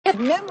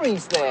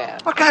memories there.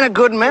 What kind of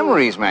good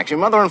memories, Max? Your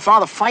mother and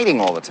father fighting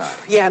all the time.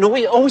 Yeah, and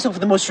always over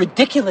the most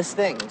ridiculous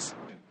things.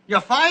 You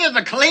fired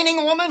the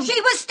cleaning woman? She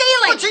was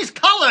stealing. But she's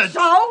colored.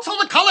 So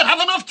the colored have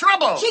enough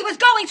trouble. she was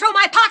going through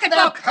my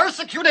pocketbook. They're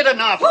persecuted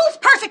enough. Who's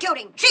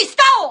persecuting? She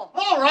stole.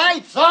 All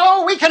right,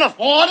 so we can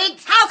afford it.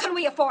 How can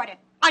we afford it?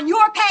 On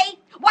your pay?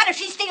 What if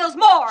she steals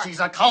more? She's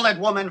a colored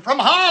woman from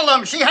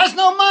Harlem. She has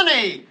no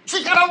money.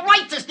 She's got a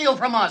right to steal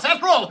from us.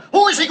 After all,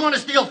 who is she going to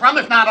steal from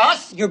if not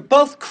us? You're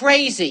both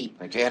crazy.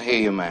 I can't hear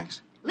you,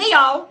 Max.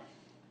 Leo,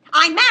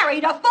 I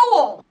married a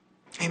fool.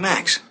 Hey,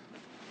 Max.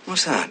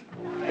 What's that?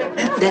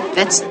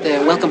 That's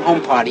the welcome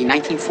home party,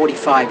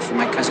 1945, for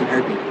my cousin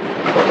Herbie.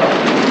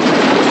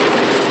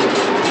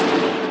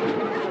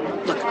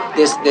 Look,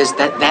 there's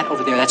that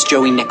over there. That's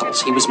Joey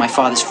Nichols. He was my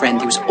father's friend.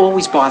 He was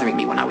always bothering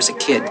me when I was a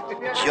kid.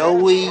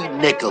 Joey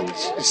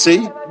Nichols.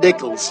 See?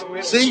 Nichols.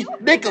 See?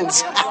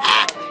 Nichols.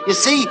 You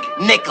see?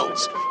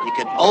 Nichols. You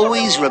can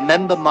always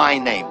remember my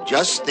name.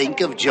 Just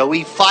think of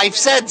Joey 5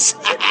 cents.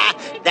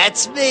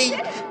 That's me.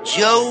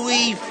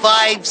 Joey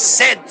 5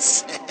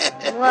 cents.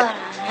 What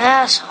an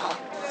asshole.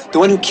 The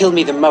one who killed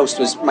me the most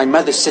was my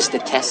mother's sister,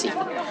 Tessie.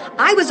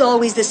 I was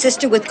always the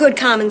sister with good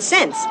common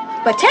sense,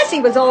 but Tessie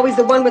was always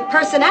the one with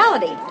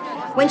personality.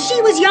 When she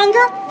was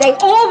younger, they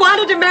all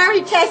wanted to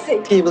marry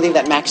Tessie. Can you believe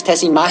that, Max?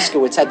 Tessie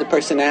Moskowitz had the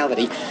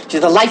personality.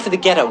 She's the life of the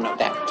ghetto, no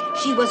doubt.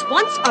 She was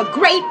once a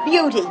great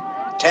beauty.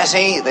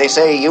 Tessie, they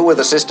say you were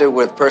the sister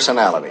with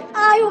personality.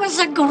 I was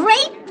a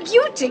great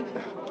beauty.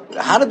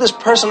 How did this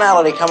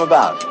personality come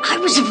about? I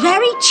was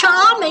very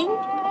charming.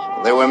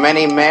 There were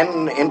many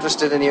men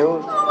interested in you?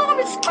 Oh, I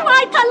was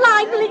quite a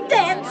lively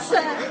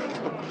dancer.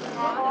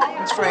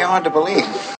 It's very hard to believe.